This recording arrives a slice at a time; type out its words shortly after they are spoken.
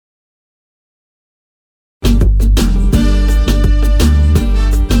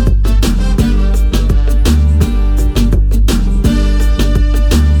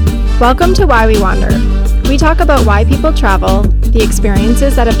Welcome to Why We Wander. We talk about why people travel, the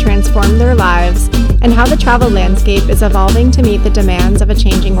experiences that have transformed their lives, and how the travel landscape is evolving to meet the demands of a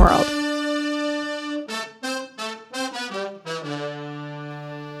changing world.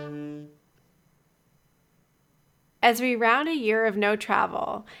 As we round a year of no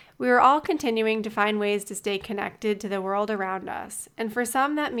travel, we are all continuing to find ways to stay connected to the world around us, and for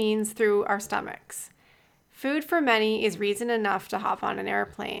some that means through our stomachs. Food for many is reason enough to hop on an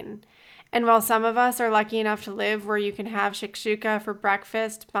airplane. And while some of us are lucky enough to live where you can have shakshuka for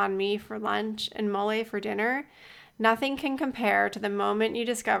breakfast, banh mi for lunch, and mole for dinner, nothing can compare to the moment you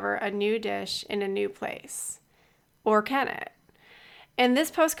discover a new dish in a new place. Or can it? In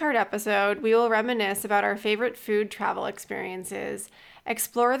this postcard episode, we will reminisce about our favorite food travel experiences,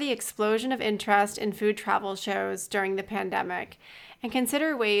 explore the explosion of interest in food travel shows during the pandemic, and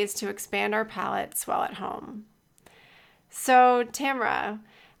consider ways to expand our palates while at home. So, Tamara,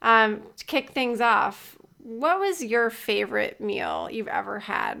 to kick things off, what was your favorite meal you've ever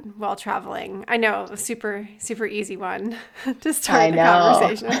had while traveling? I know, a super, super easy one to start the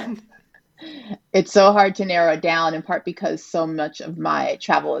conversation. It's so hard to narrow it down, in part because so much of my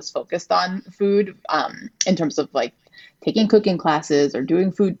travel is focused on food, in terms of like taking cooking classes or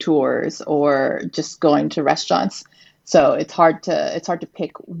doing food tours or just going to restaurants. So it's hard to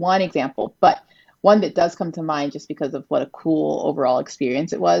pick one example, but one that does come to mind just because of what a cool overall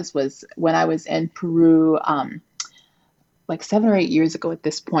experience it was when I was in Peru, like 7 or 8 years ago at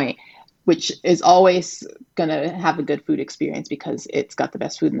this point, which is always gonna have a good food experience because it's got the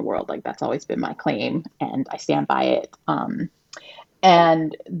best food in the world. Like that's always been my claim, and I stand by it.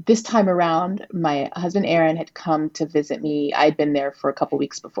 And this time around, my husband Aaron had come to visit me. I'd been there for a couple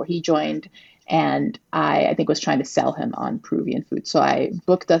weeks before he joined, and I think was trying to sell him on Peruvian food. So I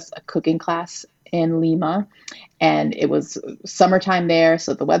booked us a cooking class in Lima, and it was summertime there,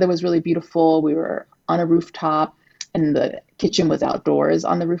 so the weather was really beautiful. We were on a rooftop, and the kitchen was outdoors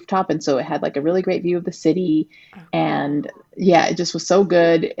on the rooftop, and so it had like a really great view of the city. Oh, cool. And yeah, it just was so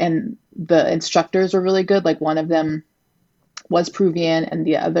good, and the instructors were really good. Like one of them was Peruvian, and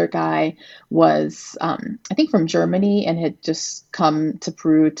the other guy was, I think, from Germany and had just come to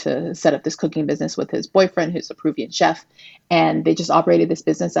Peru to set up this cooking business with his boyfriend, who's a Peruvian chef. And they just operated this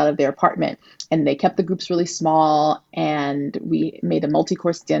business out of their apartment. And they kept the groups really small. And we made a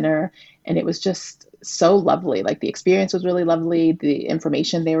multi-course dinner. And it was just so lovely. Like the experience was really lovely. The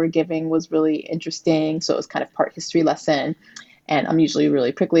information they were giving was really interesting. So it was kind of part history lesson. And I'm usually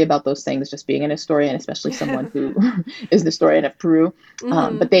really prickly about those things, just being an historian, especially someone who is the historian of Peru. But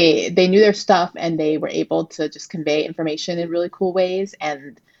Mm-hmm. they knew their stuff, and they were able to just convey information in really cool ways.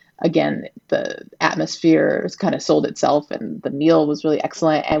 And again, the atmosphere kind of sold itself, and the meal was really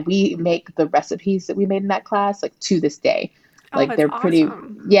excellent. And we make the recipes that we made in that class like to this day. Oh, Like that's they're pretty,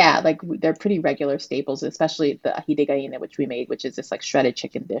 awesome. yeah, like they're pretty regular staples, especially the ají de gallina, which we made, which is this like shredded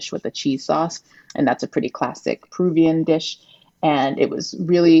chicken dish with a cheese sauce. And that's a pretty classic Peruvian dish. And it was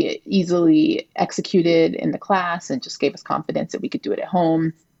really easily executed in the class and just gave us confidence that we could do it at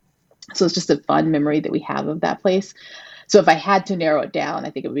home. So it's just a fun memory that we have of that place. So if I had to narrow it down, I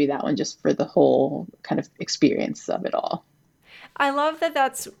think it would be that one, just for the whole kind of experience of it all. I love that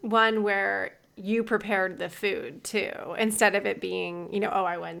that's one where you prepared the food too, instead of it being, oh,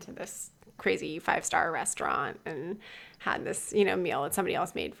 I went to this crazy five-star restaurant and had this, meal that somebody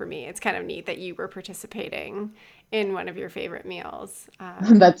else made for me. It's kind of neat that you were participating in one of your favorite meals.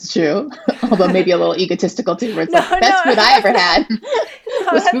 That's true. Although maybe a little egotistical too, where it's No, like, best food I no, ever had no,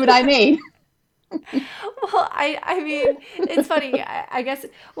 was food I that's made. well, I mean, it's funny. I guess,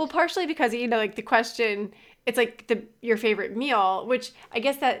 well, partially because like the question, it's like your favorite meal, which I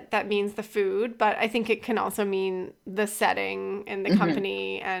guess that means the food, but I think it can also mean the setting and the Hmm.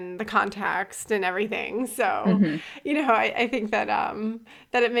 company and the context and everything. So, Hmm. I think that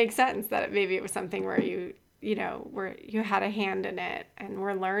it makes sense that maybe it was something where where you had a hand in it and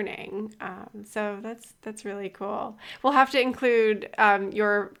were learning. So that's really cool. We'll have to include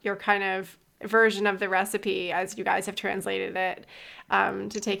your kind of version of the recipe as you guys have translated it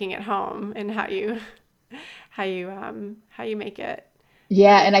to taking it home and how you make it.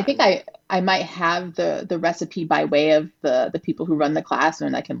 Yeah, That'll be and I think fun. I might have the recipe by way of the people who run the class,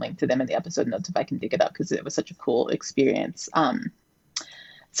 and I can link to them in the episode notes if I can dig it up because it was such a cool experience.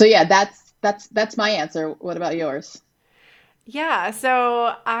 So yeah, that's my answer. What about yours? Yeah,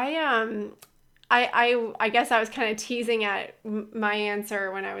 so I guess I was kind of teasing at my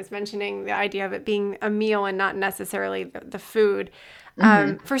answer when I was mentioning the idea of it being a meal and not necessarily the food.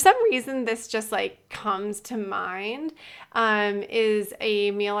 Hmm. For some reason, this just like comes to mind. Is a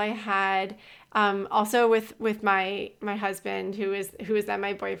meal I had Also with my husband who is then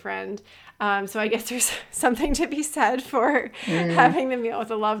my boyfriend. So I guess there's something to be said for Mm, having the meal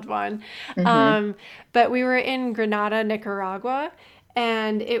with a loved one. hmm. But we were in Granada, Nicaragua,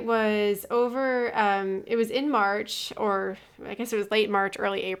 and it was in March, or I guess it was late March,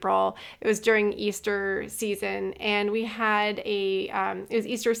 early April. It was during Easter season, and we had it was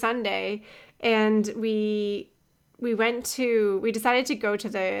Easter Sunday, and we decided to go to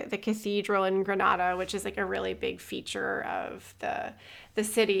the cathedral in Granada, which is like a really big feature of the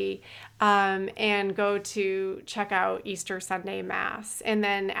city, and go to check out Easter Sunday Mass. And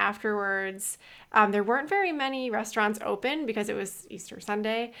then afterwards, there weren't very many restaurants open because it was Easter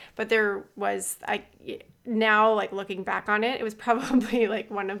Sunday, but there was, now like looking back on it, it was probably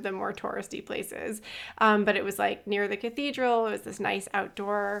like one of the more touristy places. But it was like near the cathedral. It was this nice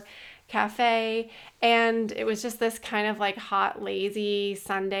outdoor cafe, and it was just this kind of like hot, lazy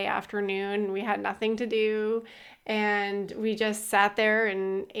Sunday afternoon. We had nothing to do, and we just sat there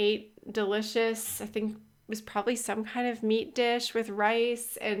and ate delicious, I think it was probably some kind of meat dish with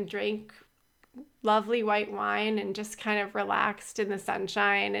rice, and drank lovely white wine, and just kind of relaxed in the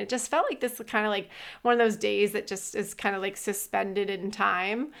sunshine. It just felt like this kind of like one of those days that just is kind of like suspended in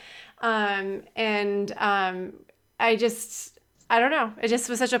time. And I don't know, it just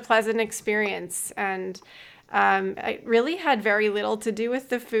was such a pleasant experience. And I really had very little to do with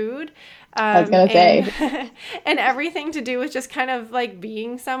the food, I was gonna and say. and everything to do with just kind of like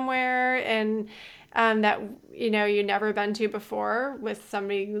being somewhere, and that you never been to before with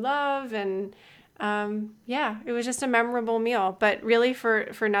somebody you love. And yeah, it was just a memorable meal, but really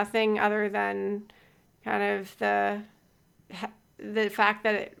for nothing other than kind of the fact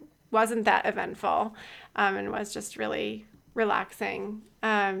that it wasn't that eventful, and was just really relaxing.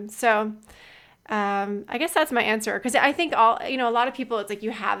 I guess that's my answer, because I think a lot of people, it's like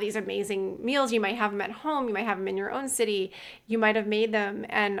you have these amazing meals. You might have them at home, you might have them in your own city, you might have made them.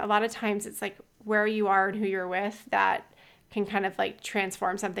 And a lot of times it's like where you are and who you're with that can kind of like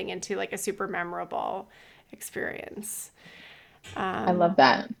transform something into like a super memorable experience. I love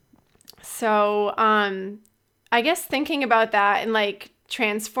that. So, I guess thinking about that and like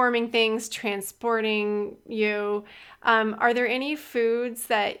transforming things, transporting you, are there any foods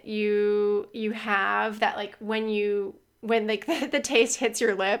that you have that like when like the taste hits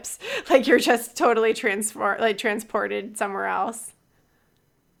your lips, like you're just totally transported somewhere else?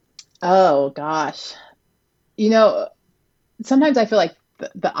 Oh gosh. You know, sometimes I feel like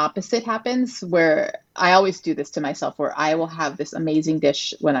the opposite happens where I always do this to myself where I will have this amazing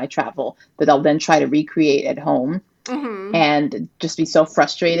dish when I travel that I'll then try to recreate at home Mm-hmm. and just be so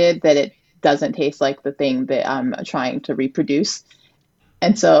frustrated that it doesn't taste like the thing that I'm trying to reproduce.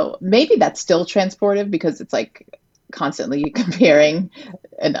 And so maybe that's still transportive because it's like constantly comparing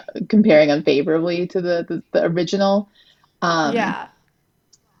unfavorably to the original. Um, Yeah.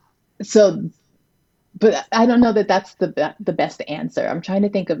 so but I don't know that that's the best answer. I'm trying to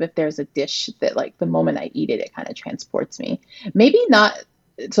think of if there's a dish that like the moment I eat it, it kind of transports me. Maybe not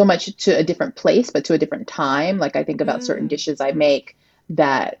so much to a different place, but to a different time. Like I think about certain Mm. dishes I make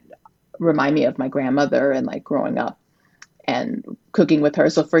that remind me of my grandmother and like growing up and cooking with her.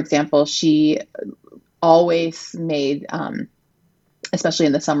 So for example, she always made, especially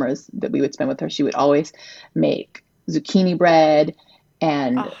in the summers that we would spend with her, she would always make zucchini bread.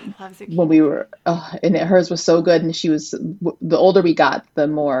 And Oh, I love when zucchini we bread. were, and hers was so good. And the older we got, the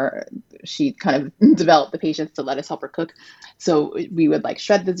more she kind of developed the patience to let us help her cook. So we would like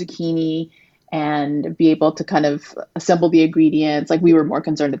shred the zucchini and be able to kind of assemble the ingredients. Like we were more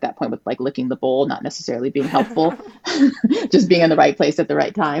concerned at that point with like licking the bowl, not necessarily being helpful, just being in the right place at the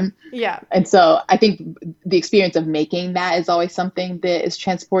right time. Yeah. And so I think the experience of making that is always something that is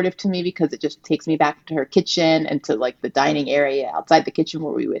transportive to me because it just takes me back to her kitchen and to like the dining area outside the kitchen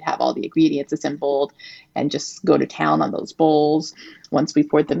where we would have all the ingredients assembled and just go to town on those bowls once we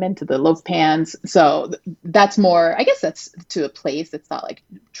poured them into the loaf pans. So that's more, I guess that's to a place. It's not like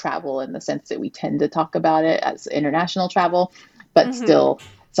travel in the sense that we tend to talk about it as international travel, but Mm-hmm. still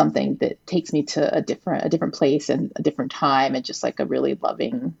something that takes me to a different place and a different time and just like a really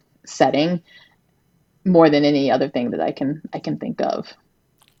loving setting more than any other thing that I can think of.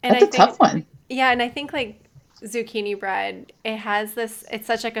 And That's I a tough think, one. yeah, and I think like zucchini bread, it has this, it's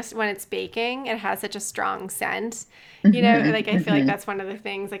such like when it's baking, it has such a strong scent. Hmm. Like I feel like Hmm. that's one of the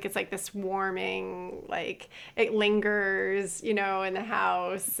things, like it's like this warming, like it lingers, in the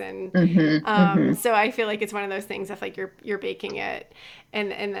house. And Hmm. Hmm. so I feel like it's one of those things if like you're baking it, and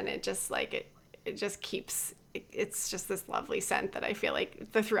then it just like it just keeps it's just this lovely scent that I feel like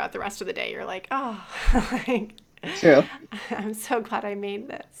throughout the rest of the day you're like, oh, like True. I'm so glad I made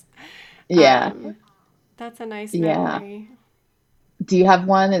this. Yeah. That's a nice Yeah. memory. Do you have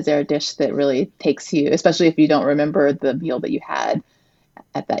one? Is there a dish that really takes you, especially if you don't remember the meal that you had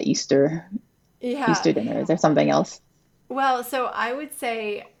at that Yeah. Easter dinner? Is there something else? Well, so I would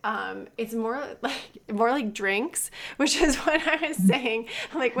say it's more like drinks, which is what I was saying.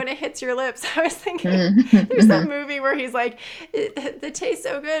 Like when it hits your lips, I was thinking there's that Mm-hmm. movie where he's like, it tastes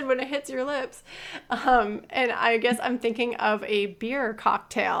so good when it hits your lips," and I guess I'm thinking of a beer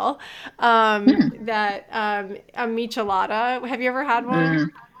cocktail that a michelada. Have you ever had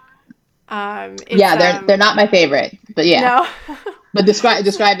one? It's Yeah, they're not my favorite, but yeah. no. But describe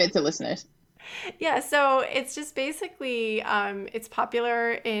it to listeners. Yeah, so it's just basically it's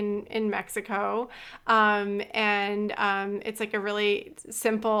popular in Mexico, and it's like a really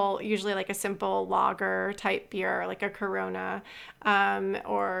simple, usually like a simple lager type beer, like a Corona,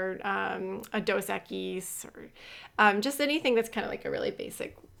 or a Dos Equis, or just anything that's kind of like a really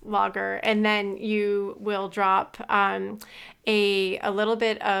basic lager, and then you will drop a little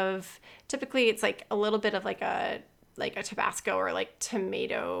bit of, typically it's like a little bit of like a Tabasco or like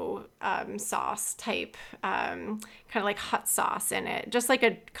tomato sauce type, kind of like hot sauce in it, just like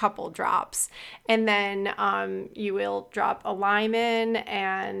a couple drops. And then you will drop a lime in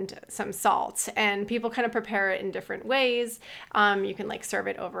and some salt. And people kind of prepare it in different ways. You can like serve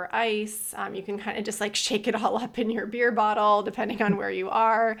it over ice. You can kind of just like shake it all up in your beer bottle, depending on where you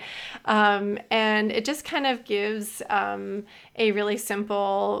are. And it just kind of gives a really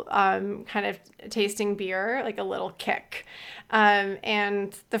simple kind of tasting beer, like a little kick.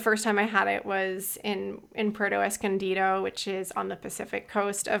 And the first time I had it was in Puerto Escondido, which is on the Pacific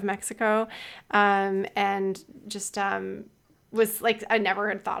coast of Mexico. And just was like, I never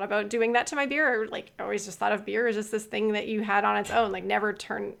had thought about doing that to my beer. Or, like, I always just thought of beer as just this thing that you had on its own, like never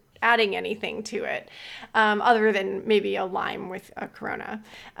adding anything to it, other than maybe a lime with a Corona.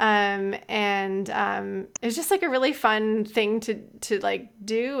 And it was just like a really fun thing to like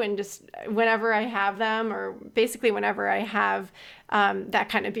do. And just whenever I have them, or basically whenever I have that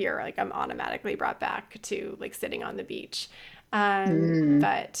kind of beer, like I'm automatically brought back to like sitting on the beach. Mm-hmm.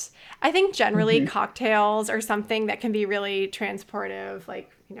 But I think generally cocktails are something that can be really transportive,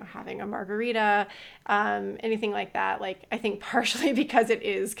 like, having a margarita, anything like that. Like, I think partially because it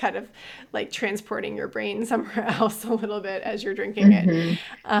is kind of like transporting your brain somewhere else a little bit as you're drinking it. Hmm.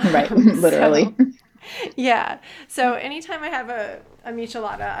 Right, So, literally. yeah. So anytime I have a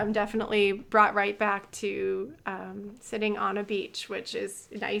michelada, I'm definitely brought right back to sitting on a beach, which is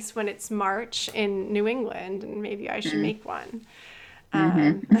nice when it's March in New England, and maybe I should make one.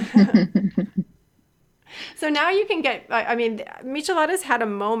 Um, Mm-hmm. so now you can get, I mean, micheladas had a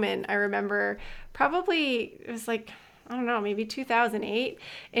moment, I remember, probably it was like, I don't know, maybe 2008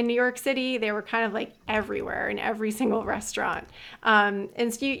 in New York City. They were kind of like everywhere in every single restaurant. And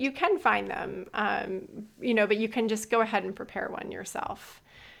so you can find them, but you can just go ahead and prepare one yourself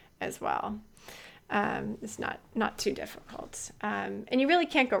as well. It's not too difficult. And you really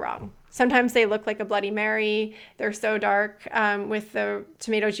can't go wrong. Sometimes they look like a Bloody Mary. They're so dark with the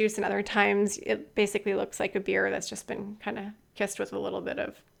tomato juice, and other times it basically looks like a beer that's just been kind of kissed with a little bit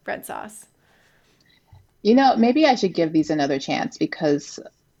of red sauce. Maybe I should give these another chance because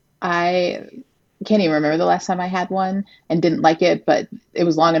I can't even remember the last time I had one and didn't like it, but it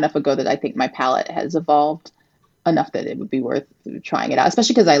was long enough ago that I think my palate has evolved enough that it would be worth trying it out,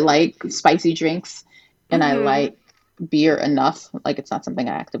 especially because I like spicy drinks and I Mm-hmm. like beer enough. Like it's not something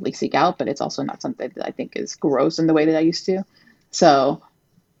I actively seek out, but it's also not something that I think is gross in the way that I used to. So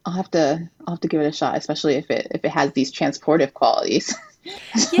I'll have to give it a shot, especially if it has these transportive qualities.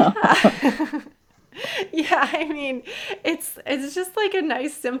 So, Yeah. Yeah, I mean, it's just like a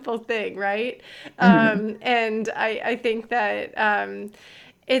nice simple thing, right? mhm. And I think that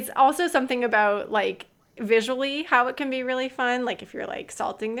it's also something about like visually how it can be really fun. Like if you're like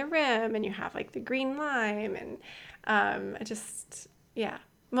salting the rim and you have like the green lime, and I just, yeah.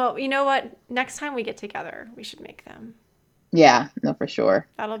 Well, you know what? Next time we get together, we should make them. Yeah, no, for sure.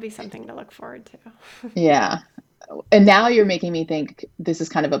 That'll be something to look forward to. Yeah. And now you're making me think this is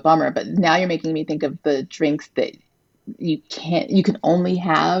kind of a bummer, but now you're making me think of the drinks that you can only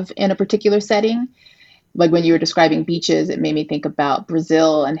have in a particular setting. Like when you were describing beaches, it made me think about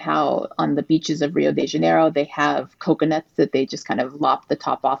Brazil and how on the beaches of Rio de Janeiro, they have coconuts that they just kind of lop the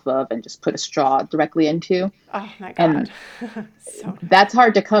top off of and just put a straw directly into. Oh my And God. So that's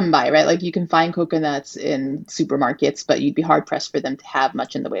hard to come by, right? Like you can find coconuts in supermarkets, but you'd be hard pressed for them to have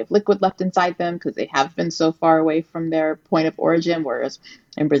much in the way of liquid left inside them because they have been so far away from their point of origin. Whereas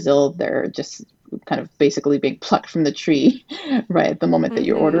in Brazil, they're just kind of basically being plucked from the tree right at the moment that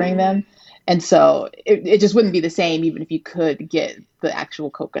you're ordering mm-hmm. them. And so it just wouldn't be the same even if you could get the actual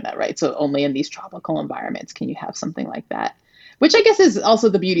coconut, right? So only in these tropical environments can you have something like that. Which I guess is also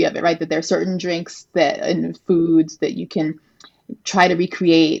the beauty of it, right? That there are certain drinks that and foods that you can try to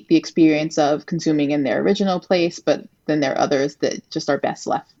recreate the experience of consuming in their original place, but then there are others that just are best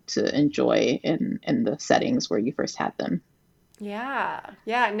left to enjoy in the settings where you first had them. Yeah.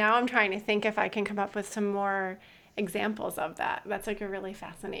 Yeah. Now I'm trying to think if I can come up with some more examples of that. That's like a really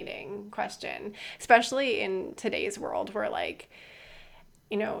fascinating question, especially in today's world where like,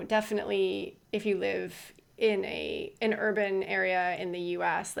 definitely if you live in an urban area in the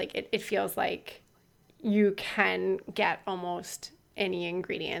US, like it feels like you can get almost any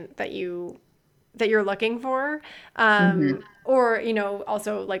ingredient that you're looking for. Hmm. Or,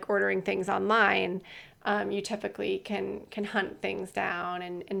 also like ordering things online, you typically can hunt things down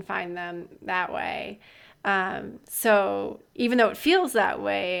and find them that way. So even though it feels that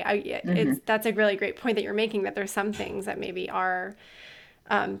way, Hmm. that's a really great point that you're making, that there's some things that maybe are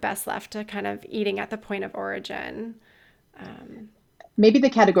best left to kind of eating at the point of origin. Um, Maybe the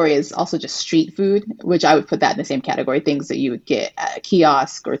category is also just street food, which I would put that in the same category. Things that you would get at a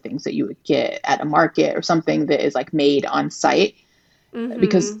kiosk or things that you would get at a market or something that is like made on site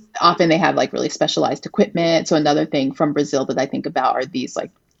because mm-hmm. often they have like really specialized equipment. So another thing from Brazil that I think about are these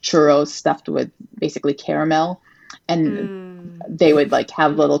like churros stuffed with basically caramel. And Mm. they would like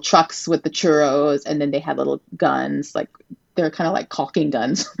have little trucks with the churros and then they had little guns like they're kind of like caulking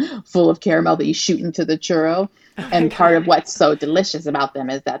guns full of caramel that you shoot into the churro. Oh my And part God. of what's so delicious about them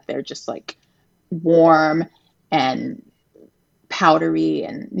is that they're just like warm and powdery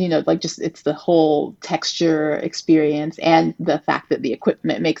and like just it's the whole texture experience and the fact that the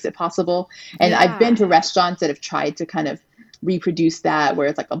equipment makes it possible. And I've been Yeah. to restaurants that have tried to kind of reproduce that where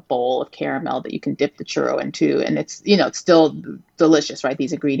it's like a bowl of caramel that you can dip the churro into and it's still delicious, right?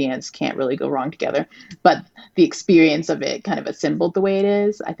 These ingredients can't really go wrong together, but the experience of it kind of assembled the way it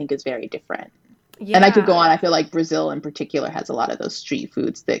is I think is very different. And I could go Yeah. on. I feel like Brazil in particular has a lot of those street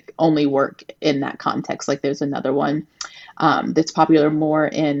foods that only work in that context. Like there's another one that's popular more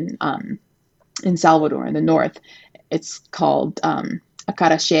in Salvador in the north. It's called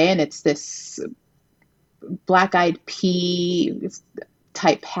acarajé, and it's this black-eyed pea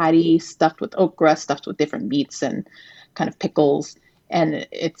type patty stuffed with okra, stuffed with different meats and kind of pickles. And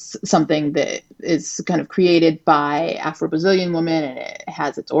it's something that is kind of created by Afro-Brazilian women, and it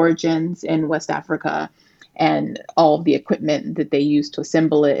has its origins in West Africa. And all of the equipment that they use to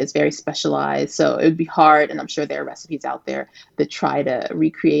assemble it is very specialized. So it would be hard, and I'm sure there are recipes out there that try to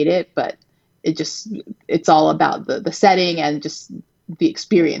recreate it, but it just it's all about the setting and just the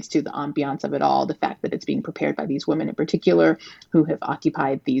experience to the ambiance of it all, the fact that it's being prepared by these women in particular who have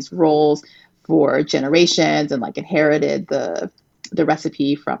occupied these roles for generations and like inherited the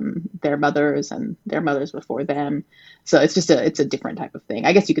recipe from their mothers and their mothers before them. So it's a different type of thing.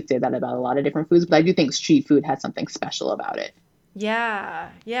 I guess you could say that about a lot of different foods, but I do think street food has something special about it. Yeah,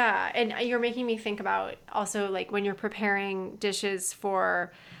 yeah. And you're making me think about also like when you're preparing dishes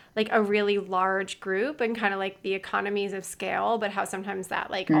for like a really large group and kind of like the economies of scale, but how sometimes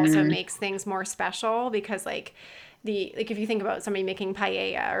that like also Mm-hmm. makes things more special because like if you think about somebody making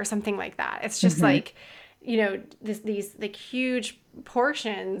paella or something like that, it's just Mm-hmm. like, these like huge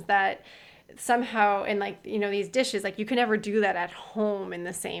portions that somehow in like these dishes like you can never do that at home in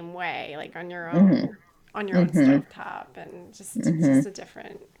the same way like Mm-hmm. on your own Mm-hmm. stovetop, and just it's Mm-hmm. just a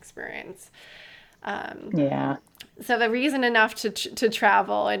different experience. Um, Yeah. so the reason enough to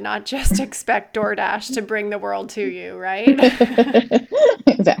travel and not just expect DoorDash to bring the world to you, right?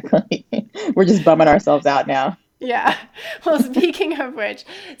 Exactly. We're just bumming ourselves out now. Yeah. Well, speaking of which,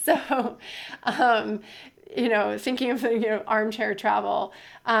 so um, thinking of armchair travel,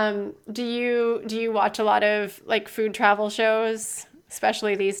 do you watch a lot of like food travel shows,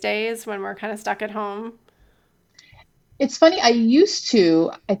 especially these days when we're kind of stuck at home? It's funny, I used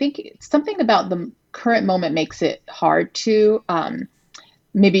to. I think it's something about the current moment makes it hard to.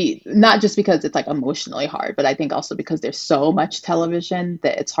 Maybe not just because it's like emotionally hard, but I think also because there's so much television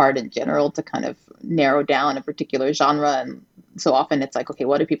that it's hard in general to kind of narrow down a particular genre. And so often it's like, okay,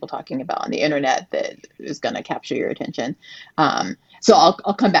 what are people talking about on the internet that is going to capture your attention? So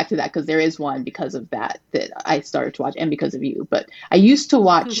I'll come back to that because there is one because of that that I started to watch and because of you. But I used to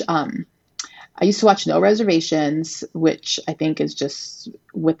watch No Reservations, which I think is just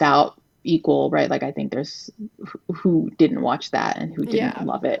without equal, right? Like I think there's who didn't watch that and who didn't Yeah.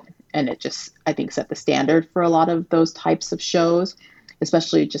 love it. And it just, I think, set the standard for a lot of those types of shows,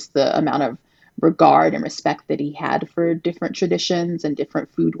 especially just the amount of regard and respect that he had for different traditions and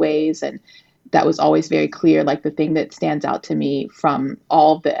different food ways. And that was always very clear. Like the thing that stands out to me from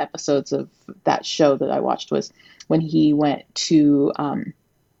all of the episodes of that show that I watched was when he went to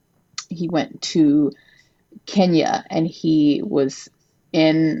Kenya, and he was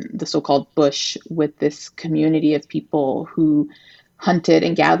in the so-called bush with this community of people who hunted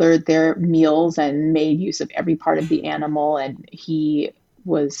and gathered their meals and made use of every part of the animal. And he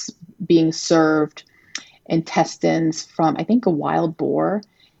was being served intestines from, I think, a wild boar.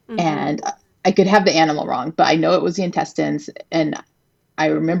 Mm-hmm. And I could have the animal wrong, but I know it was the intestines. And I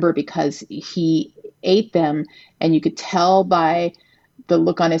remember because he ate them, and you could tell by the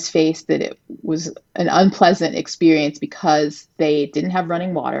look on his face that it was an unpleasant experience because they didn't have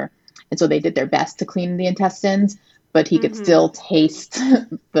running water. And so they did their best to clean the intestines, but he could Mm-hmm. still taste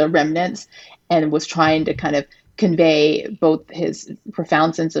the remnants, and was trying to kind of convey both his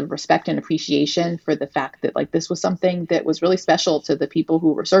profound sense of respect and appreciation for the fact that like this was something that was really special to the people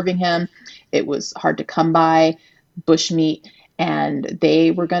who were serving him. It was hard to come by bushmeat, and they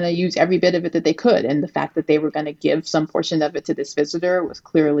were going to use every bit of it that they could. And the fact that they were going to give some portion of it to this visitor was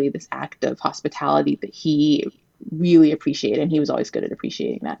clearly this act of hospitality that he really appreciated. And he was always good at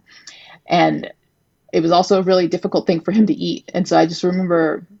appreciating that. And it was also a really difficult thing for him to eat. And so I just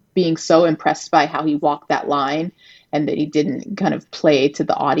remember being so impressed by how he walked that line, and that he didn't kind of play to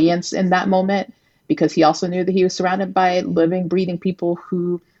the audience in that moment, because he also knew that he was surrounded by living, breathing people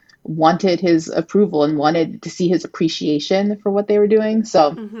who wanted his approval and wanted to see his appreciation for what they were doing.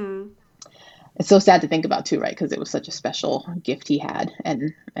 So Mm-hmm. it's so sad to think about too, right? Because it was such a special gift he had,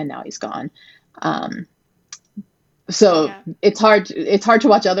 and now he's gone. Um, so Yeah. it's hard to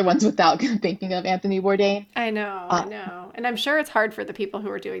watch other ones without thinking of Anthony Bourdain. I Uh, know. And I'm sure it's hard for the people who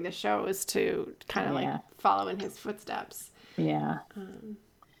are doing the shows to kind of like yeah, follow in his footsteps. yeah.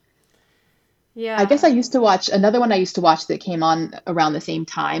 I guess Yeah. I used to watch another one I used to watch that came on around the same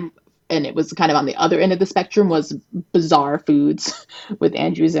time, and it was kind of on the other end of the spectrum, was Bizarre Foods with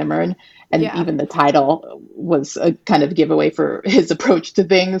Andrew Zimmern. And Yeah. even the title was a kind of giveaway for his approach to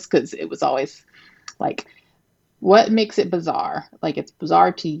things, because it was always like, what makes it bizarre? Like, it's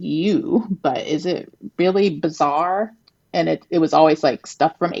bizarre to you, but is it really bizarre? And it was always like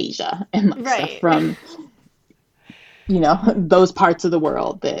stuff from Asia and like stuff Right. from, those parts of the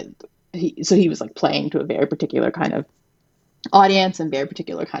world that so he was like playing to a very particular kind of audience and very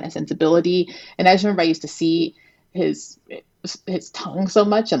particular kind of sensibility. And I just remember I used to see his his tongue so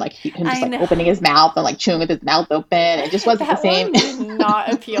much, and like him just I like know. opening his mouth and like chewing with his mouth open. It just wasn't the That same. one did not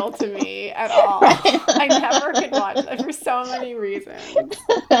appeal to me at all. Right. I never could watch it for so many reasons.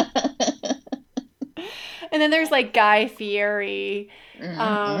 And then there's like Guy Fieri,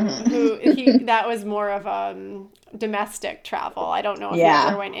 Mhm. who he that was more of domestic travel. I don't know if he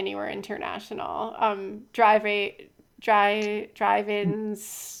ever Yeah. went anywhere international. Drive-ins.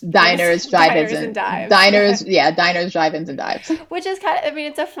 What is Diners, drive-ins, diners and and dives? diners. Yeah, diners, drive-ins, and dives. Which is kind of, I mean,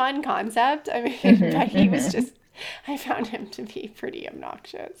 it's a fun concept. I mean, Hmm, but he was hmm. just, I found him to be pretty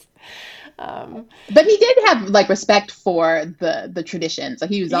obnoxious. Um, But he did have like respect for the traditions.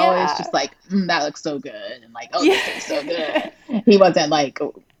 Like he was always yeah. just like, that looks so good, and like, oh, Yeah. this tastes so good. He wasn't like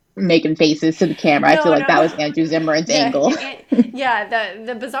making faces to the camera. I feel No, like no, that no. was Andrew Zimmern's Yeah, angle. yeah.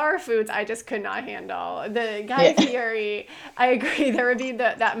 The bizarre foods I just could not handle. The Guy Yeah, Fieri, I agree. There would be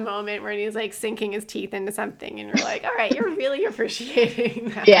that moment where he's like sinking his teeth into something, and you're like, all right, you're really appreciating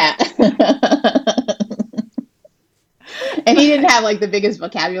that. yeah. And he didn't have like the biggest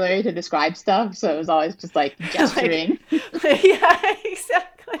vocabulary to describe stuff, so it was always just like like, gesturing. yeah,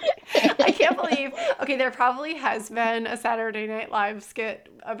 exactly. I can't believe. Okay, there probably has been a Saturday Night Live skit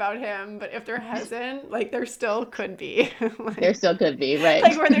about him, but if there hasn't, like, there still could be. There like, still could be, right?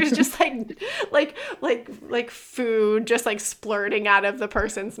 like where there's just like food just like splurting out of the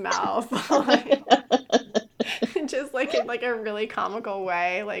person's mouth, like, just like in like a really comical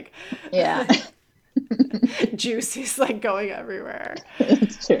way, like Yeah, juice is like going everywhere.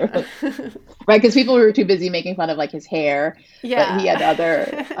 it's true. Right, because people were too busy making fun of like his hair, but he Yeah. had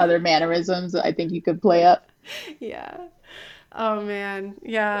other mannerisms that I think you could play up. Yeah. Oh man.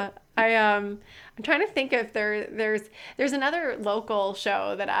 Yeah. I'm trying to think if there's another local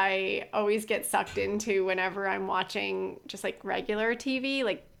show that I always get sucked into whenever I'm watching just like regular TV,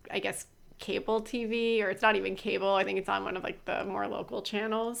 like I guess cable TV, or it's not even cable. I think it's on one of like the more local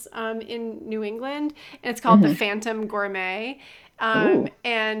channels in New England, and it's called The Hmm. Phantom Gourmet. Ooh.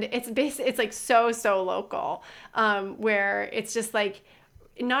 And it's like so local, where it's just like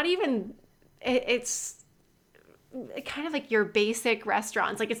not even it's kind of like your basic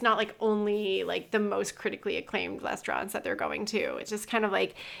restaurants. Like it's not like only like the most critically acclaimed restaurants that they're going to. It's just kind of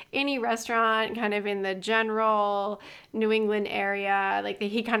like any restaurant kind of in the general New England area. Like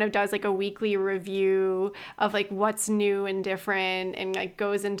he kind of does like a weekly review of like what's new and different, and like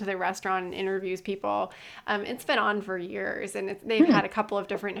goes into the restaurant and interviews people. It's been on for years, and they've Hmm. had a couple of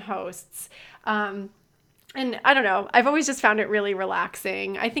different hosts. And I don't know, I've always just found it really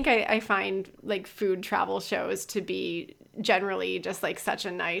relaxing. I think I find like food travel shows to be generally just like such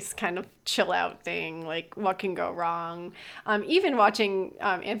a nice kind of chill out thing. Like, what can go wrong? Even watching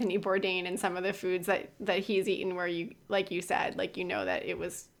Anthony Bourdain and some of the foods that he's eaten, where you, like you said, like, you know, that it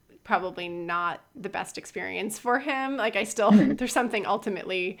was probably not the best experience for him. Like, I still, Hmm. there's something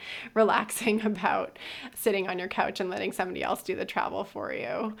ultimately relaxing about sitting on your couch and letting somebody else do the travel for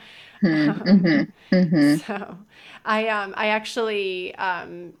you. Hmm. Um, Hmm. Hmm. so I actually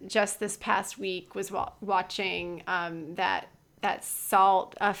just this past week was watching that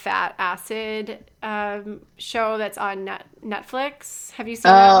salt, fat, acid show that's on Netflix. Have you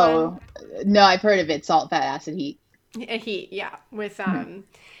seen that one? Oh, no, I've heard of it. Salt, fat, acid, heat. Heat, yeah, with Hmm.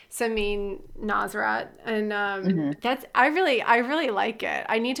 Samin Nosrat, and Hmm. that's I really like it.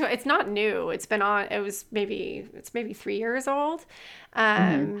 I need to. It's not new. It's been on. It's maybe 3 years old,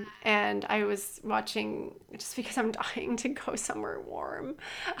 Hmm. and I was watching just because I'm dying to go somewhere warm.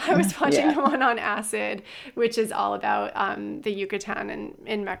 I was watching Yeah. the one on acid, which is all about the Yucatan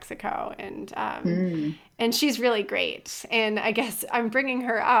in Mexico, Hmm. and she's really great. And I guess I'm bringing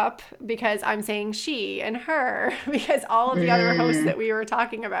her up because I'm saying she and her because all of the other hosts Mm. that we were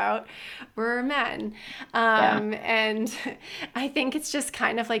talking about were men. Yeah. And I think it's just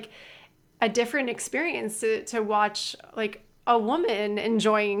kind of like a different experience to watch like a woman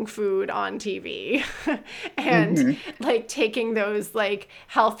enjoying food on TV and Hmm. like taking those like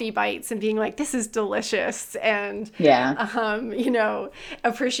healthy bites and being like, this is delicious, and Yeah. you know,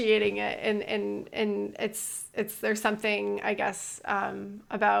 appreciating it, and it's there's something, I guess,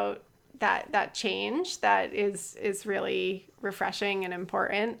 about that change that is really refreshing and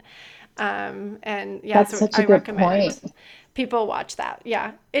important. And yeah, That's so such a I good point. recommend people watch that.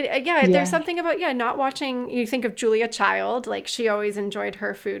 Yeah. Yeah, there's Yeah. something about, yeah, not watching. You think of Julia Child, like she always enjoyed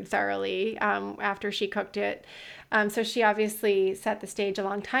her food thoroughly after she cooked it. So she obviously set the stage a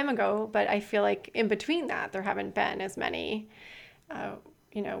long time ago, but I feel like in between that, there haven't been as many, uh,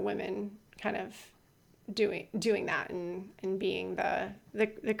 women kind of doing that, and being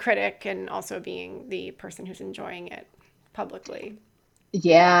the critic, and also being the person who's enjoying it publicly.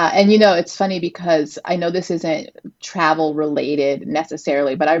 Yeah, and you know, it's funny because I know this isn't travel related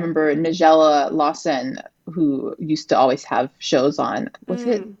necessarily, but I remember Nigella Lawson, who used to always have shows on,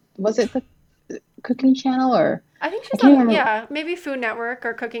 Mm. was it the Cooking Channel, or I think I she's can't on, remember, yeah, maybe Food Network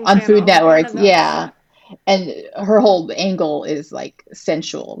or Cooking on Food Channel, one Network. of those. Yeah. And her whole angle is like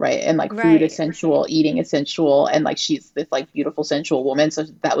sensual, right? And like food is Right. sensual, eating is sensual, and like she's this like beautiful sensual woman. So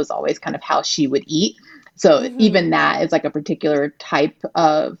that was always kind of how she would eat. So even Mm-hmm. that is like a particular type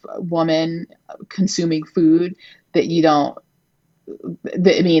of woman consuming food that you don't,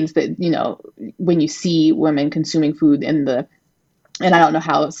 that it means that, you know, when you see women consuming food in the, and I don't know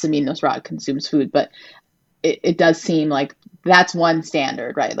how Samin Nosrat consumes food, but it does seem like that's one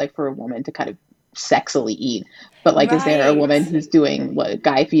standard, right? Like for a woman to kind of sexily eat. But like, is there a woman Right. who's doing what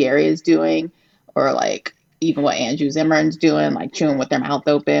Guy Fieri is doing, or like even what Andrew Zimmern's doing, like chewing with their mouth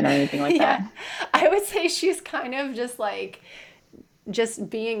open or anything like that? Yeah. I would say she's kind of just like just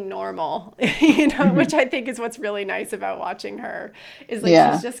being normal, Hmm. which I think is what's really nice about watching her, is like she's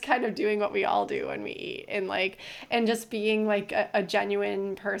Yeah. just kind of doing what we all do when we eat, and like, and just being like a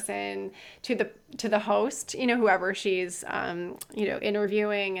genuine person to the host, whoever she's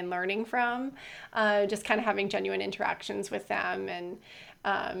interviewing and learning from, just kind of having genuine interactions with them, and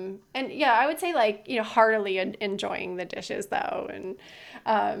yeah, I would say like, heartily enjoying the dishes though,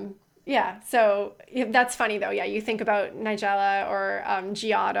 and yeah, so that's funny though. Yeah, you think about Nigella or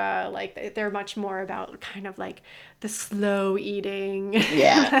Giada, like they're much more about kind of like the slow eating.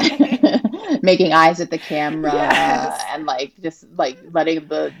 Yeah. Making eyes at the camera Yes. and like just like letting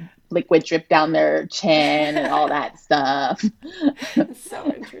the liquid drip down their chin and all that stuff. It's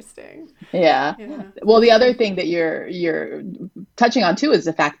so interesting. Yeah. Yeah. Well, the other thing that you're touching on too is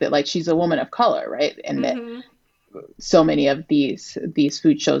the fact that like she's a woman of color, right? And that Mm-hmm. so many of these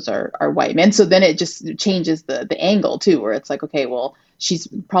food shows are white men. So then it just changes the angle too, where it's like, okay, well, she's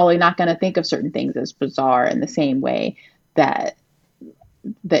probably not going to think of certain things as bizarre in the same way that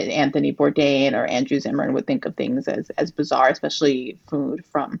Anthony Bourdain or Andrew Zimmern would think of things as bizarre, especially food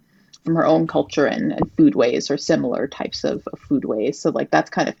from her own culture and foodways or similar types of foodways. So like that's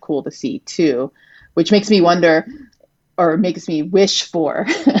kind of cool to see too. which makes me wonder, or makes me wish for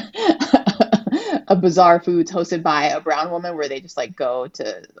a Bizarre Foods hosted by a brown woman where they just like go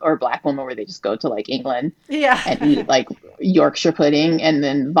to, or a black woman where they just go to like England and Yeah. eat like Yorkshire pudding and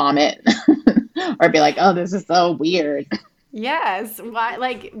then vomit, or be like, oh, this is so weird, Yes. Why,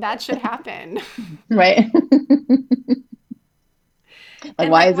 like, that should happen. right? Like, And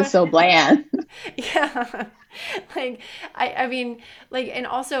why like is this what so bland? yeah. Like I mean, like, and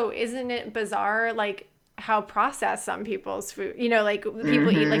also isn't it bizarre like how processed some people's food, like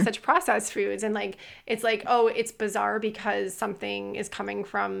people eat like Hmm. such processed foods, and like it's like, oh, it's bizarre because something is coming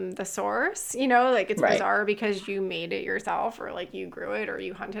from the source, like it's Right, bizarre because you made it yourself, or like you grew it or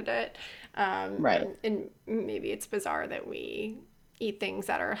you hunted it. right, And maybe it's bizarre that we eat things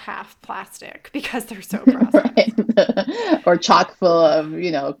that are half plastic because they're so processed. right. Or chock full of,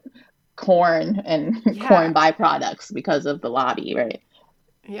 corn and corn Yeah. byproducts because of the lobby, right?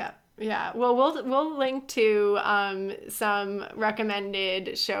 Yeah. Yeah. Well, we'll link to some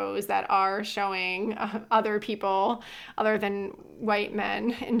recommended shows that are showing other people other than white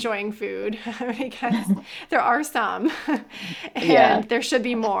men enjoying food because there are some, Yeah, and there should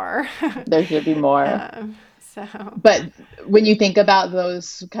be more. there should be more. So But when you think about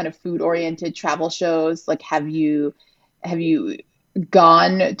those kind of food-oriented travel shows, like have you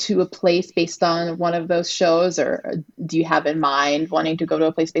gone to a place based on one of those shows, or do you have in mind wanting to go to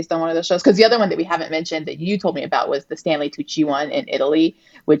a place based on one of those shows? Because the other one that we haven't mentioned that you told me about was the Stanley Tucci one in Italy,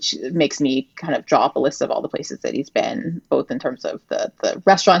 which makes me kind of draw up a list of all the places that he's been, both in terms of the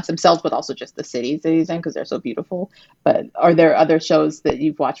restaurants themselves, but also just the cities that he's in because they're so beautiful. But are there other shows that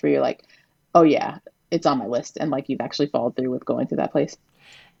you've watched where you're like, oh yeah, it's on my list, and like you've actually followed through with going to that place?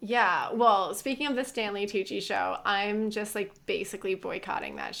 yeah, well, speaking of the Stanley Tucci show, I'm just like basically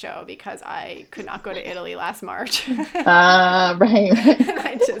boycotting that show because I could not go to Italy last March. Right, right. And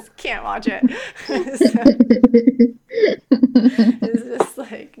I just can't watch it. So it's just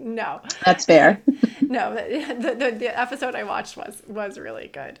like no, That's fair. no. The episode I watched was really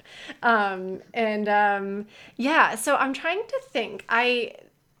good, and yeah. So I'm trying to think.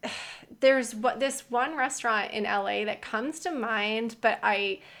 There's this one restaurant in LA that comes to mind, but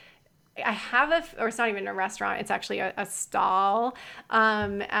I have or it's not even a restaurant. It's actually a stall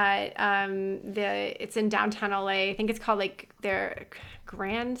at it's in downtown LA. I think it's called like their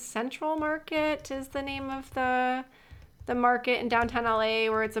Grand Central Market is the name of the market in downtown LA,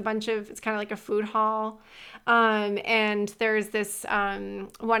 where it's kind of like a food hall. And there's this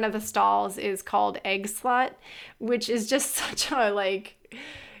one of the stalls is called Egg Slut, which is just such a like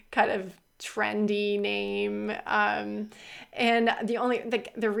kind of trendy name. And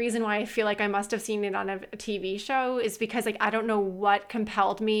the reason why I feel like I must have seen it on a TV show is because like I don't know what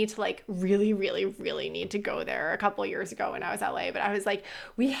compelled me to like really, really, really need to go there a couple years ago when I was LA, but I was like,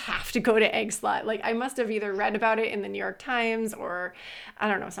 we have to go to Egg Slut. Like I must have either read about it in the New York Times or I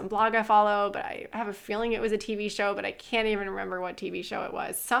don't know, some blog I follow, but I have a feeling it was a TV show, but I can't even remember what TV show it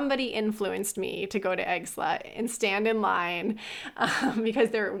was. Somebody influenced me to go to Egg Slut and stand in line because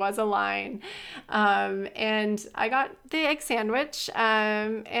there was a line. And I got the egg sandwich,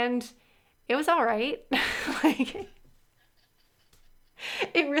 and it was all right. Like,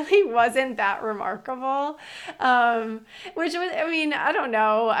 it really wasn't that remarkable. Which was, I mean, I don't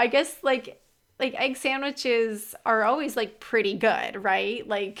know. I guess like egg sandwiches are always like pretty good, right?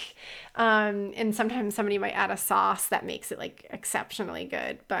 Like, and sometimes somebody might add a sauce that makes it like exceptionally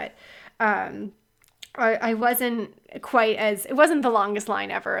good, but I wasn't quite as it wasn't the longest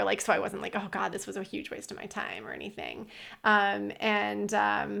line ever, like so I wasn't like, oh god, this was a huge waste of my time or anything. And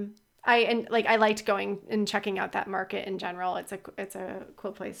I liked going and checking out that market in general. It's a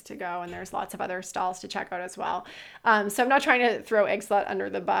cool place to go, and there's lots of other stalls to check out as well. So I'm not trying to throw Egg Slut under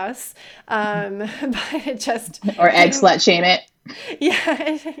the bus, but it just Or egg didn't. slut shame it.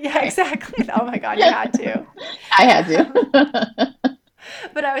 Yeah, yeah, Right. exactly. Oh my god, you had to. I had Um, to.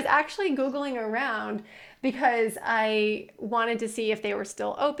 but I was actually Googling around because I wanted to see if they were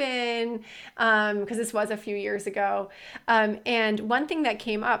still open, because this was a few years ago. And one thing that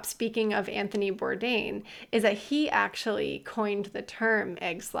came up, speaking of Anthony Bourdain, is that he actually coined the term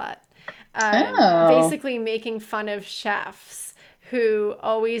egg slut, Oh. basically making fun of chefs who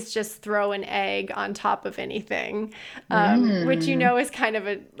always just throw an egg on top of anything, which Mm. is kind of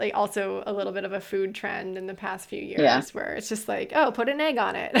a like also a little bit of a food trend in the past few Yeah. years, where it's just like, oh, put an egg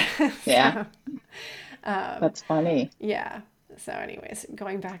on it. Yeah. So That's funny. yeah. So, anyways,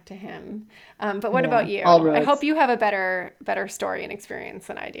 going back to him. But what about Yeah. All you? I hope roads. you have a better story and experience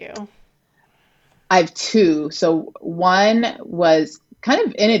than I do. I have two. So one was kind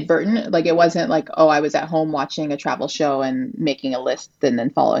of inadvertent. Like it wasn't like, oh, I was at home watching a travel show and making a list and then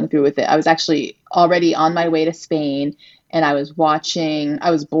following through with it. I was actually already on my way to Spain and I was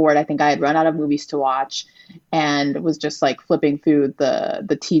bored. I think I had run out of movies to watch and was just like flipping through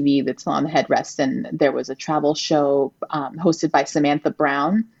the TV that's on the headrest. And there was a travel show hosted by Samantha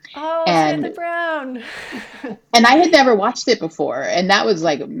Brown. Oh, Samantha And Brown. and I had never watched it before, and that was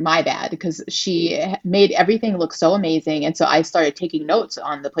like my bad because she made everything look so amazing. And so I started taking notes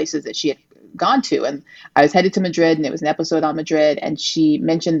on the places that she had gone to. And I was headed to Madrid, and it was an episode on Madrid. And she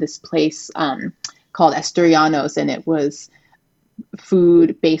mentioned this place called Asturianos, and it was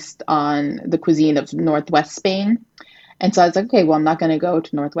food based on the cuisine of Northwest Spain. And so I was like, okay, well, I'm not going to go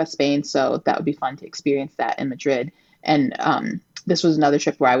to Northwest Spain, so that would be fun to experience that in Madrid. And this was another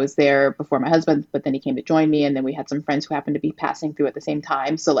trip where I was there before my husband, but then he came to join me, and then we had some friends who happened to be passing through at the same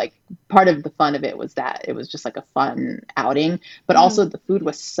time. So like part of the fun of it was that it was just like a fun outing, but also the food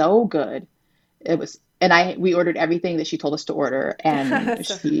was so good. It was, and I we ordered everything that she told us to order, and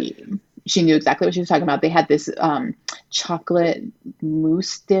So, she knew exactly what she was talking about. They had this chocolate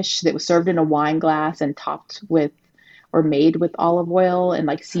mousse dish that was served in a wine glass and topped with or made with olive oil and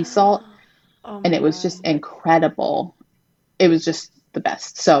like sea salt, oh and my it was just God. incredible. It was just the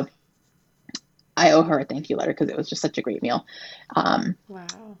best. So I owe her a thank you letter because it was just such a great meal. Um,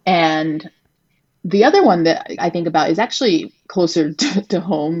 Wow. and the other one that I think about is actually closer to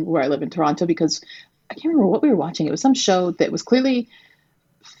home where I live in Toronto because I can't remember what we were watching. It was some show that was clearly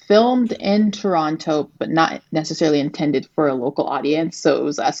filmed in Toronto, but not necessarily intended for a local audience. So it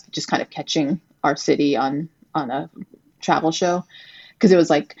was us just kind of catching our city on a travel show because it was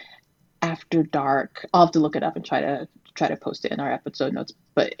like after dark. I'll have to look it up and try to post it in our episode notes.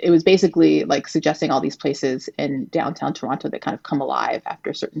 But it was basically like suggesting all these places in downtown Toronto that kind of come alive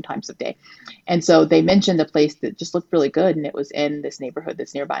after certain times of day. And so they mentioned a place that just looked really good, and it was in this neighborhood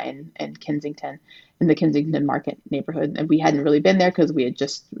that's nearby in Kensington, in the Kensington Market neighborhood. And we hadn't really been there because we had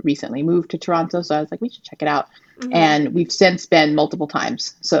just recently moved to Toronto. So I was like, we should check it out. Hmm. And we've since been multiple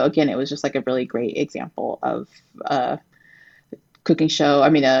times. So again, it was just like a really great example of a cooking show. I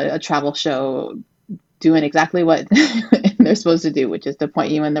mean, a travel show doing exactly what they're supposed to do, which is to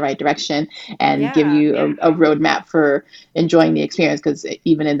point you in the right direction and give Yeah. you a roadmap for enjoying the experience. Because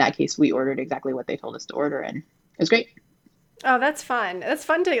even in that case, we ordered exactly what they told us to order, and it was great. Oh, that's fun. That's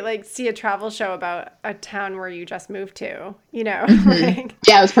fun to like see a travel show about a town where you just moved to, Hmm. like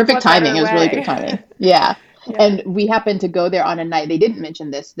Yeah, it was perfect what timing. better It was really good way? timing. Yeah. Yeah. And we happened to go there on a night. They didn't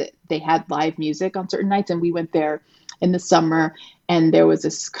mention this, that they had live music on certain nights, and we went there in the summer, and there was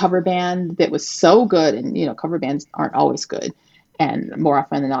this cover band that was so good. And cover bands aren't always good, and more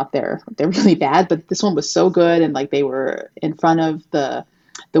often than not, they're really bad. But this one was so good, and like they were in front of the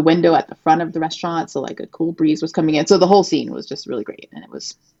window at the front of the restaurant, so like a cool breeze was coming in. So the whole scene was just really great, and it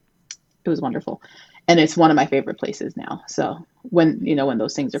was wonderful. And it's one of my favorite places now. So when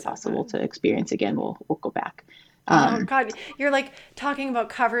those things are So possible fun. to experience again, we'll go back. Oh Um, God, you're like talking about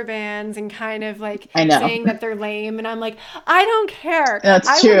cover bands and kind of like I know. saying that they're lame, and I'm like, I don't care. That's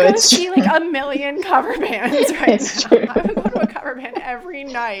I true. would go It's see like true. a million cover bands right It's now. true. I would go to a cover band every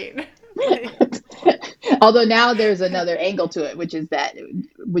night. Like, Although now there's another angle to it, which is that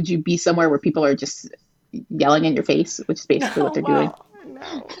would you be somewhere where people are just yelling in your face, which is basically what no, they're doing, well,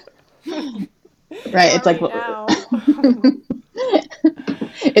 no, right? not It's like right now.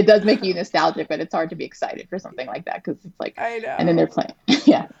 it does make you nostalgic, but it's hard to be excited for something like that because it's like, I and then they're know. playing,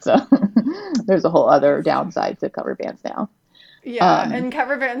 yeah. So there's a whole other That's true. downside to cover bands now. Yeah, Um, and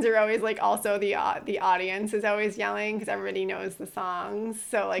cover bands are always like also the audience is always yelling because everybody knows the songs,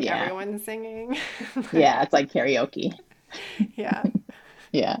 so like yeah, everyone's singing. yeah, it's like karaoke. Yeah.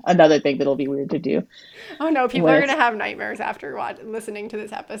 Yeah, another thing that'll be weird to do Oh no, people when are it's, gonna have nightmares after listening to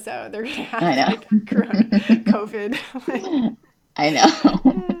this episode. They're gonna I have like corona, know. COVID. Like, I know.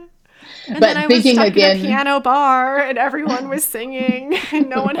 yeah. And then But I was thinking stuck in a again, piano bar and everyone was singing and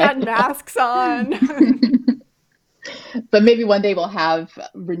no one had right? masks on. But maybe one day we'll have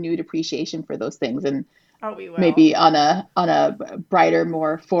renewed appreciation for those things, and Oh, we will. maybe on a brighter,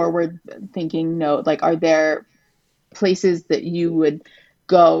 more forward thinking note, like are there places that you would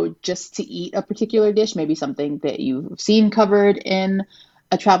go just to eat a particular dish, maybe something that you've seen covered in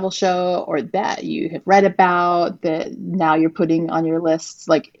a travel show or that you have read about that now you're putting on your lists?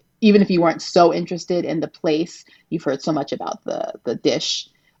 Like even if you weren't so interested in the place, you've heard so much about the dish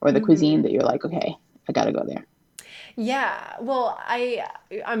or the cuisine Hmm. that you're like, okay, I gotta go there. Yeah, well,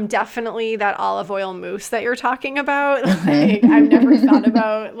 I'm definitely that olive oil mousse that you're talking about. Like, I've never thought Hmm.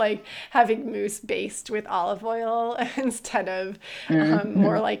 about like having mousse based with olive oil instead of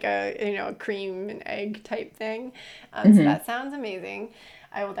more Hmm. like a cream and egg type thing. So Hmm. that sounds amazing.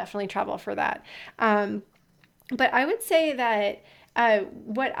 I will definitely travel for that. Um, but I would say that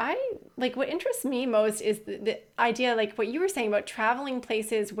what interests me most is the idea, like what you were saying about traveling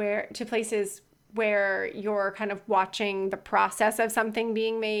places where you're kind of watching the process of something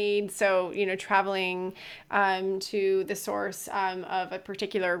being made. So, traveling to the source of a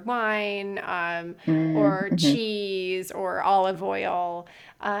particular wine or Hmm. cheese or olive oil.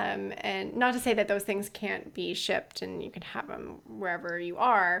 And not to say that those things can't be shipped and you can have them wherever you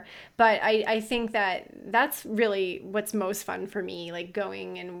are, but I think that that's really what's most fun for me, like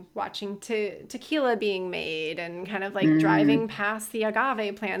going and watching tequila being made and kind of like Hmm. driving past the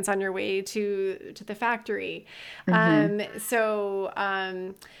agave plants on your way to the factory. Hmm.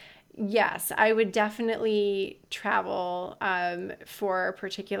 Yes, I would definitely travel for a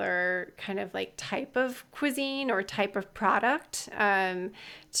particular kind of like type of cuisine or type of product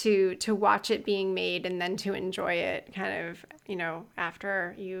to watch it being made and then to enjoy it kind of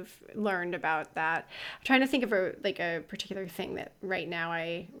after you've learned about that. I'm trying to think of a particular thing that right now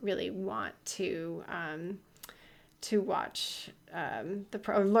I really want to watch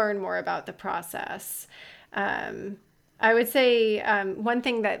learn more about the process. Um, I would say one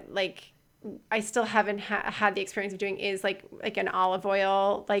thing that like I still haven't had the experience of doing is like an olive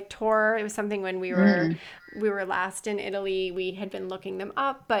oil like tour. It was something when we were last in Italy. We had been looking them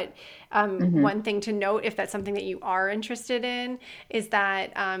up, but Hmm. one thing to note, if that's something that you are interested in, is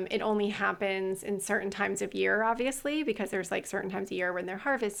that it only happens in certain times of year, obviously, because there's like certain times of year when they're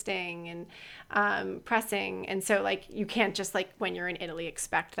harvesting and pressing, and so like you can't just like when you're in Italy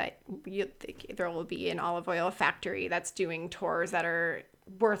expect that there will be an olive oil factory that's doing tours that are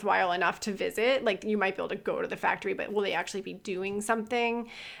worthwhile enough to visit. Like you might be able to go to the factory, but will they actually be doing something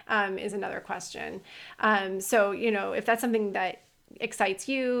is another question. So, if that's something that excites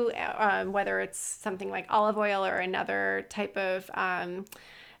you, whether it's something like olive oil or another type of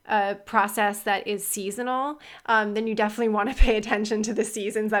a process that is seasonal, then you definitely want to pay attention to the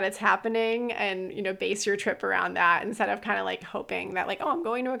seasons that it's happening and, base your trip around that instead of kind of like hoping that like, oh, I'm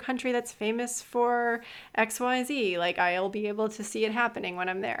going to a country that's famous for XYZ. Like I'll be able to see it happening when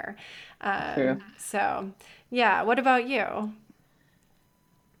I'm there. True. So yeah. What about you?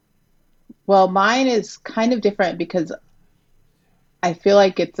 Well, mine is kind of different because I feel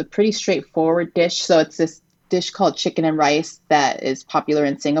like it's a pretty straightforward dish. So it's this dish called chicken and rice that is popular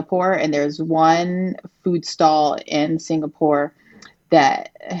in Singapore. And there's one food stall in Singapore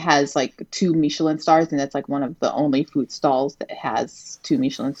that has like two Michelin stars, and that's like one of the only food stalls that has two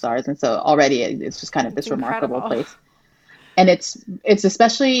Michelin stars. And so already it's just kind of It's this remarkable incredible. place. And it's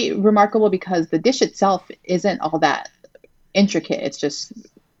especially remarkable because the dish itself isn't all that intricate. It's just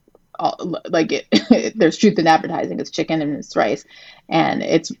like there's truth in advertising. It's chicken and it's rice, and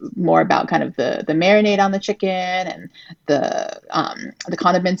it's more about kind of the marinade on the chicken and the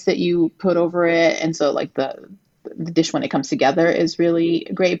condiments that you put over it. And so like the dish when it comes together is really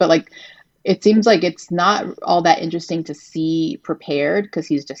great. But like it seems like it's not all that interesting to see prepared because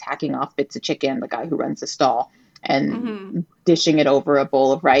he's just hacking off bits of chicken, the guy who runs the stall, and Hmm. dishing it over a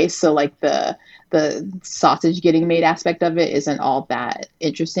bowl of rice. So like the sausage getting made aspect of it isn't all that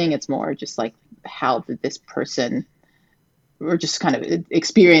interesting. It's more just like how did this person we're just kind of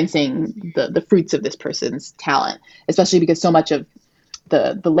experiencing the fruits of this person's talent, especially because so much of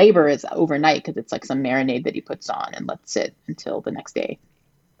the labor is overnight because it's like some marinade that he puts on and lets sit until the next day.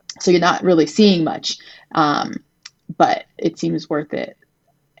 So you're not really seeing much, um, but it seems worth it.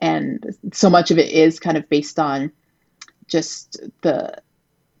 And so much of it is kind of based on just the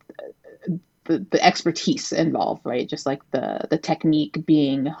expertise involved, right? Just like the technique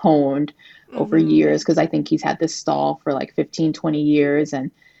being honed over Hmm. years. Because I think he's had this stall for like 15, 20 years,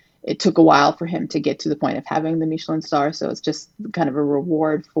 and it took a while for him to get to the point of having the Michelin star. So it's just kind of a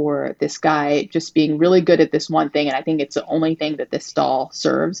reward for this guy just being really good at this one thing. And I think it's the only thing that this stall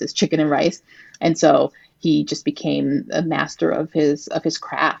serves is chicken and rice. And so he just became a master of his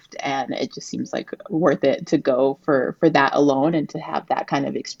craft, and it just seems like worth it to go for that alone and to have that kind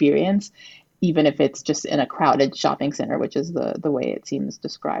of experience, even if it's just in a crowded shopping center, which is the way it seems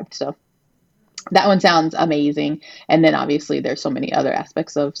described. So that one sounds amazing. And then obviously there's so many other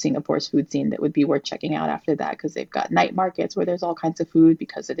aspects of Singapore's food scene that would be worth checking out after that because they've got night markets where there's all kinds of food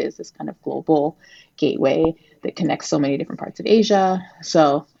because it is this kind of global gateway that connects so many different parts of Asia.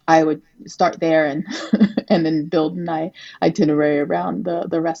 So I would start there and and then build an itinerary around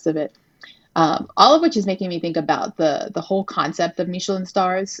the rest of it. All of which is making me think about the whole concept of Michelin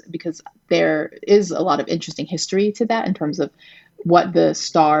stars, because there is a lot of interesting history to that in terms of what the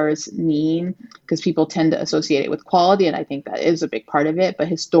stars mean, because people tend to associate it with quality, and I think that is a big part of it. But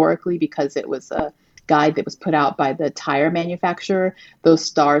historically, because it was a guide that was put out by the tire manufacturer, those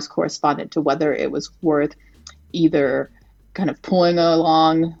stars corresponded to whether it was worth either kind of pulling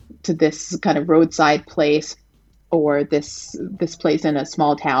along to this kind of roadside place, or this place in a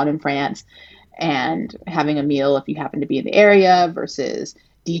small town in France and having a meal if you happen to be in the area, versus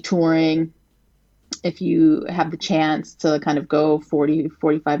detouring if you have the chance to kind of go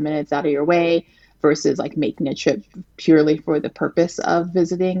 45 minutes out of your way, versus like making a trip purely for the purpose of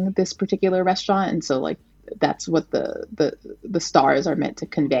visiting this particular restaurant. And so like that's what the stars are meant to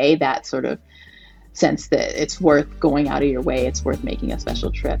convey, that sort of sense that it's worth going out of your way, it's worth making a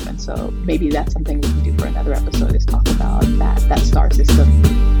special trip. And so maybe that's something we can do for another episode, is talk about that star system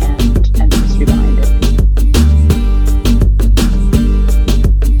and the history behind it.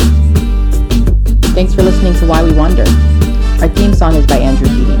 Thanks for listening to Why We Wander. Our theme song is by Andrew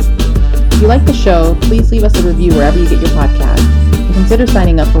Keating. If you like the show, please leave us a review wherever you get your podcast, and consider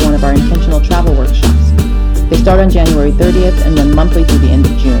signing up for one of our intentional travel workshops. They start on January 30th and run monthly through the end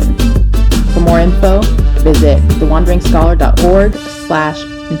of June. For more info, visit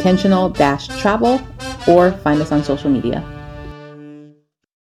thewanderingscholar.org/intentional-travel, or find us on social media.